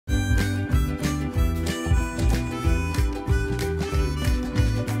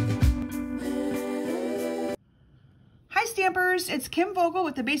Stampers, it's Kim Vogel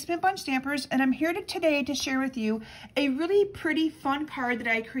with the Basement Bunch Stampers, and I'm here today to share with you a really pretty fun card that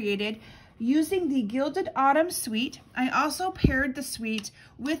I created using the Gilded Autumn Suite. I also paired the suite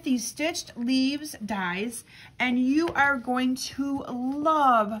with these stitched leaves dies, and you are going to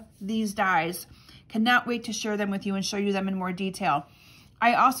love these dies. Cannot wait to share them with you and show you them in more detail.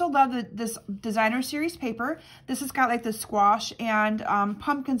 I also love this designer series paper. This has got like the squash and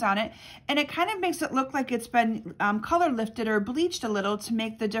pumpkins on it, and it kind of makes it look like it's been color lifted or bleached a little to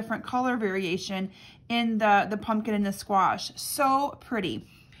make the different color variation in the pumpkin and the squash. So pretty.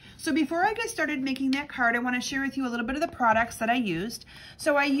 So before I get started making that card, I want to share with you a little bit of the products that I used.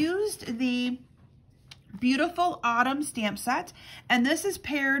 So I used the Beautiful Autumn stamp set, and this is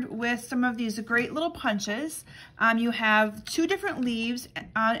paired with some of these great little punches. You have 2 different leaves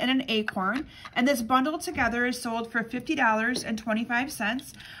and an acorn, and this bundle together is sold for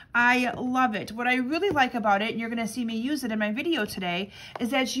 $50.25. I love it. What I really like about it, and you're going to see me use it in my video today, is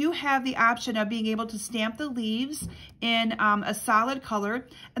that you have the option of being able to stamp the leaves in a solid color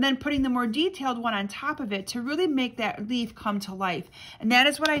and then putting the more detailed one on top of it to really make that leaf come to life. And that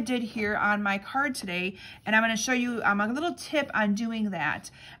is what I did here on my card today, and I'm going to show you a little tip on doing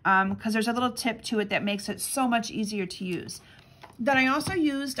that because there's a little tip to it that makes it so much easier to use. Then I also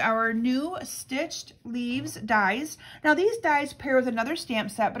used our new stitched leaves dies. Now these dies pair with another stamp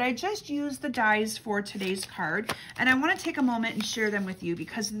set, but I just used the dies for today's card, and I want to take a moment and share them with you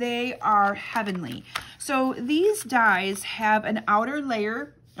because they are heavenly. So these dies have an outer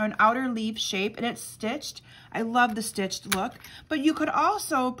layer or an outer leaf shape, and it's stitched. I love the stitched look, but you could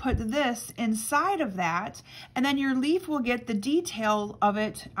also put this inside of that, and then your leaf will get the detail of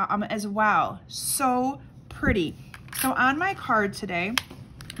it as well. So pretty. So on my card today,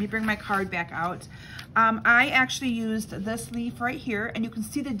 let me bring my card back out. I actually used this leaf right here, and you can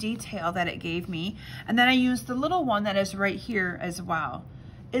see the detail that it gave me. And then I used the little one that is right here as well.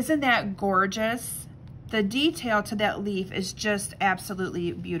 Isn't that gorgeous? The detail to that leaf is just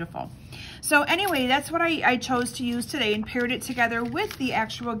absolutely beautiful. So anyway, that's what I chose to use today and paired it together with the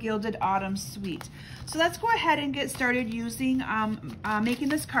actual Gilded Autumn Suite. So let's go ahead and get started using making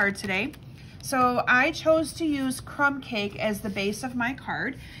this card today. So I chose to use crumb cake as the base of my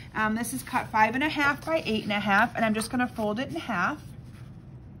card. This is cut 5.5 by 8.5, and I'm just going to fold it in half.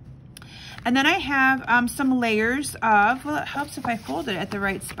 And then I have some layers of, well, it helps if I fold it at the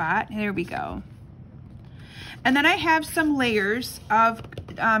right spot. There we go. And then I have some layers of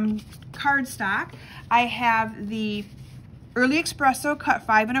cardstock. I have the Early Espresso cut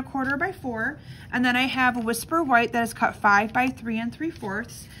 5 1/4 by 4, and then I have Whisper White that is cut 5 by 3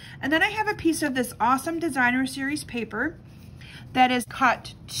 3/4, and then I have a piece of this awesome designer series paper that is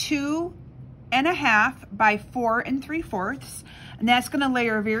cut 2.5 by 4 3/4, and that's going to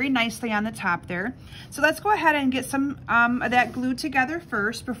layer very nicely on the top there. So let's go ahead and get some of that glued together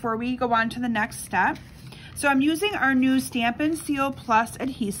first before we go on to the next step. So I'm using our new Stampin' Seal Plus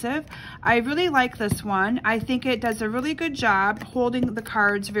adhesive. I really like this one. I think it does a really good job holding the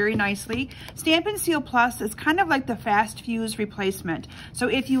cards very nicely. Stampin' Seal Plus is kind of like the Fast Fuse replacement. So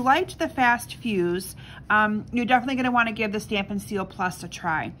if you liked the Fast Fuse, you're definitely going to want to give the Stampin' Seal Plus a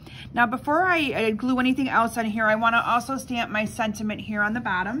try. Now before I glue anything else on here, I want to also stamp my sentiment here on the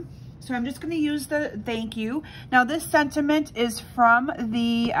bottom. So I'm just going to use the thank you. Now this sentiment is from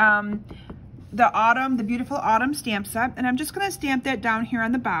the Beautiful Autumn stamp set, and I'm just going to stamp that down here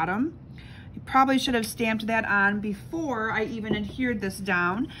on the bottom. You probably should have stamped that on before I even adhered this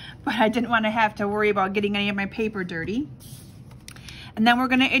down, but I didn't want to have to worry about getting any of my paper dirty. And then we're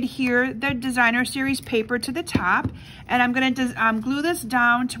going to adhere the designer series paper to the top, and I'm going to glue this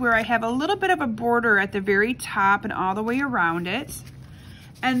down to where I have a little bit of a border at the very top and all the way around it.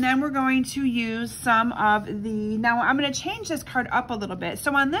 And then we're going to use some of the, now I'm going to change this card up a little bit.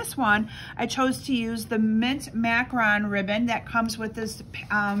 So on this one, I chose to use the Mint Macaron ribbon that comes with this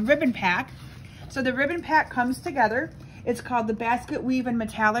ribbon pack. So the ribbon pack comes together. It's called the Basket Weave and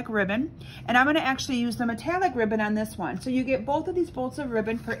Metallic Ribbon. And I'm going to actually use the metallic ribbon on this one. So you get both of these bolts of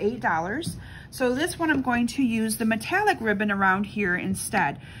ribbon for $8. So this one I'm going to use the metallic ribbon around here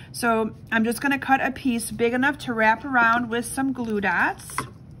instead. So I'm just going to cut a piece big enough to wrap around with some glue dots.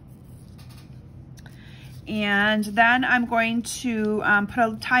 And then I'm going to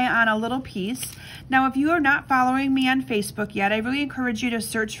tie on a little piece. Now, if you are not following me on Facebook yet, I really encourage you to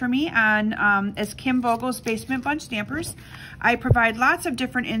search for me on as Kim Vogel's Basement Bunch Stampers. I provide lots of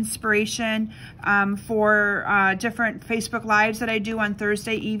different inspiration for different Facebook Lives that I do on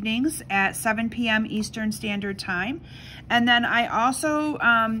Thursday evenings at 7 p.m. Eastern Standard Time. And then I also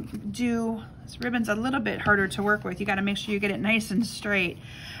this ribbon's a little bit harder to work with. You got to make sure you get it nice and straight.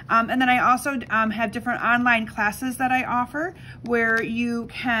 And then I also have different online classes that I offer where you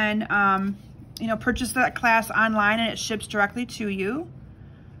can, you know, purchase that class online and it ships directly to you.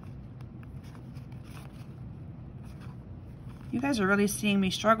 You guys are really seeing me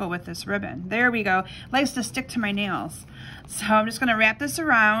struggle with this ribbon. There we go. It likes to stick to my nails. So I'm just gonna wrap this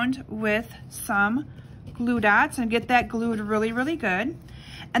around with some glue dots and get that glued really, really good.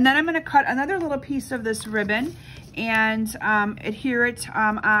 And then I'm gonna cut another little piece of this ribbon and adhere it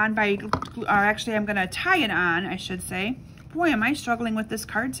on by, or actually I'm gonna tie it on, I should say. Boy, am I struggling with this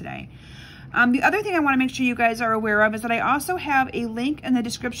card today. The other thing I want to make sure you guys are aware of is that I also have a link in the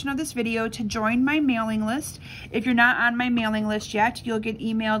description of this video to join my mailing list. If you're not on my mailing list yet, you'll get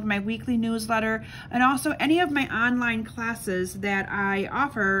emailed my weekly newsletter, and also any of my online classes that I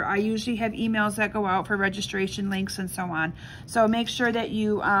offer. I usually have emails that go out for registration links and so on. So make sure that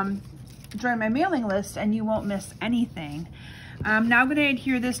you join my mailing list and you won't miss anything. I'm now going to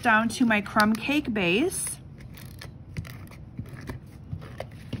adhere this down to my crumb cake base.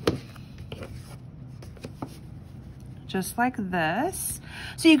 Just like this.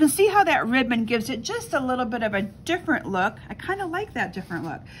 So you can see how that ribbon gives it just a little bit of a different look. I kind of like that different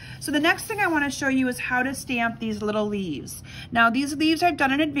look. So the next thing I want to show you is how to stamp these little leaves. Now these leaves I've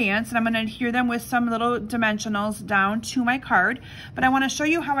done in advance and I'm going to adhere them with some little dimensionals down to my card, but I want to show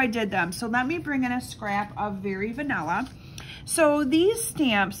you how I did them. So let me bring in a scrap of Very Vanilla. So these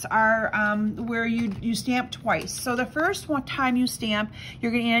stamps are where you stamp twice. So the first time you stamp,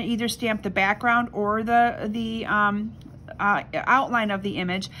 you're going to either stamp the background or the outline of the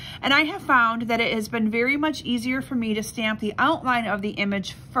image. And I have found that it has been very much easier for me to stamp the outline of the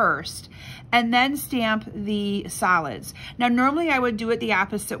image first and then stamp the solids. Now normally I would do it the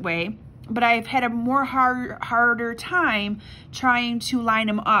opposite way, but I've had a harder time trying to line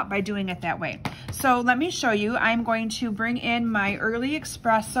them up by doing it that way. So let me show you. I'm going to bring in my Early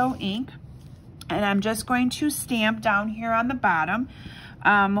Espresso ink and I'm just going to stamp down here on the bottom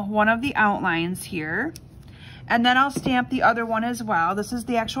one of the outlines here. And then I'll stamp the other one as well. This is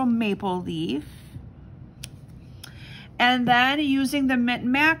the actual maple leaf. And then using the Mint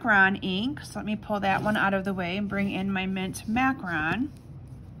Macron ink, so let me pull that one out of the way and bring in my Mint Macron.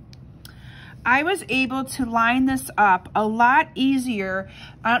 I was able to line this up a lot easier.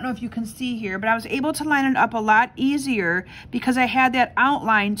 I don't know if you can see here, but I was able to line it up a lot easier because I had that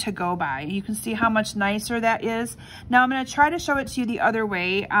outline to go by. You can see how much nicer that is. Now I'm going to try to show it to you the other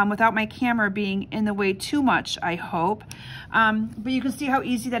way without my camera being in the way too much, I hope. But you can see how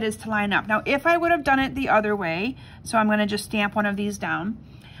easy that is to line up. Now if I would have done it the other way, so I'm going to just stamp one of these down,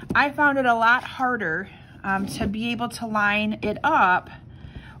 I found it a lot harder to be able to line it up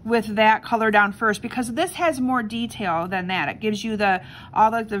with that color down first, because this has more detail than that. It gives you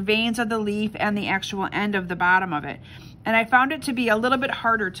all of the veins of the leaf and the actual end of the bottom of it. And I found it to be a little bit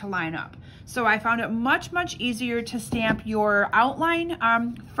harder to line up. So I found it much, much easier to stamp your outline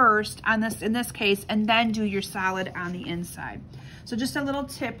first on this, in this case, and then do your solid on the inside. So just a little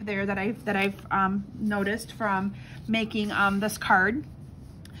tip there that I've noticed from making this card.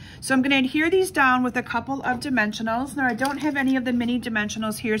 So I'm going to adhere these down with a couple of dimensionals. Now I don't have any of the mini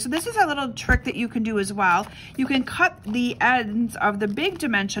dimensionals here, so this is a little trick that you can do as well. You can cut the ends of the big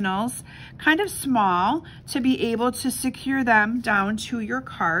dimensionals kind of small to be able to secure them down to your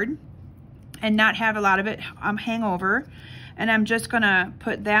card and not have a lot of it hang over. And I'm just going to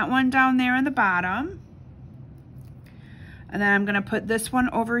put that one down there in the bottom. And then I'm going to put this one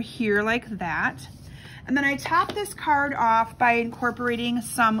over here like that. And then I top this card off by incorporating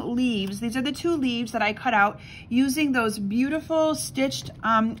some leaves. These are the 2 leaves that I cut out using those beautiful stitched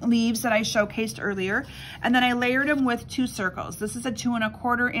leaves that I showcased earlier. And then I layered them with 2 circles. This is a 2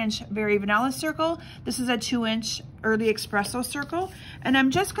 1/4 inch Very Vanilla circle. This is a 2 inch Early Espresso circle. And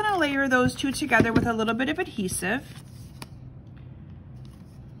I'm just going to layer those 2 together with a little bit of adhesive.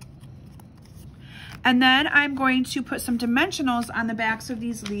 And then I'm going to put some dimensionals on the backs of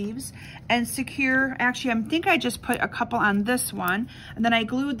these leaves and secure, actually I think I just put a couple on this one, and then I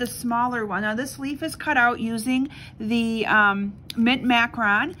glued the smaller one. Now this leaf is cut out using the Mint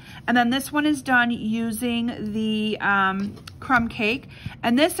Macron, and then this one is done using the crumb cake,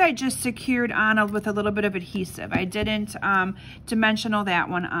 and this I just secured on with a little bit of adhesive. I didn't dimensional that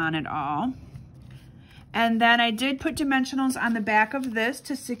one on at all. And then I did put dimensionals on the back of this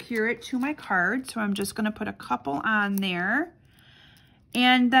to secure it to my card. So I'm just going to put a couple on there.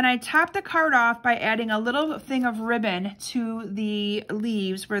 And then I top the card off by adding a little thing of ribbon to the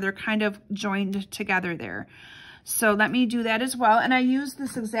leaves where they're kind of joined together there. So let me do that as well. And I use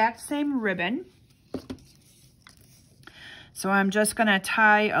this exact same ribbon. So I'm just gonna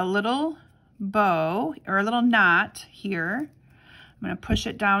tie a little bow or a little knot here. I'm gonna push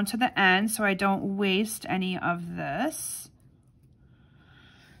it down to the end so I don't waste any of this.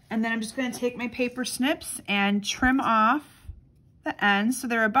 And then I'm just gonna take my paper snips and trim off the ends so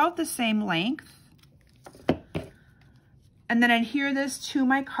they're about the same length. And then adhere this to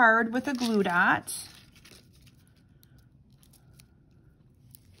my card with a glue dot.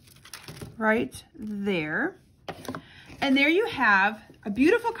 Right there. And there you have a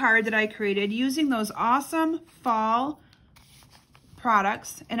beautiful card that I created using those awesome fall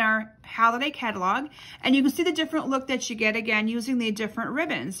products in our holiday catalog. And you can see the different look that you get, again, using the different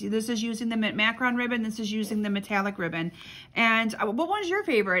ribbons. This is using the macaron ribbon. This is using the metallic ribbon. And what one's your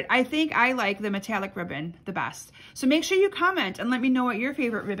favorite? I think I like the metallic ribbon the best. So make sure you comment and let me know what your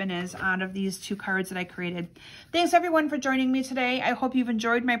favorite ribbon is out of these two cards that I created. Thanks everyone for joining me today. I hope you've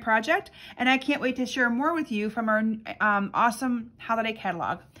enjoyed my project, and I can't wait to share more with you from our awesome holiday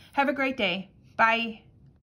catalog. Have a great day. Bye.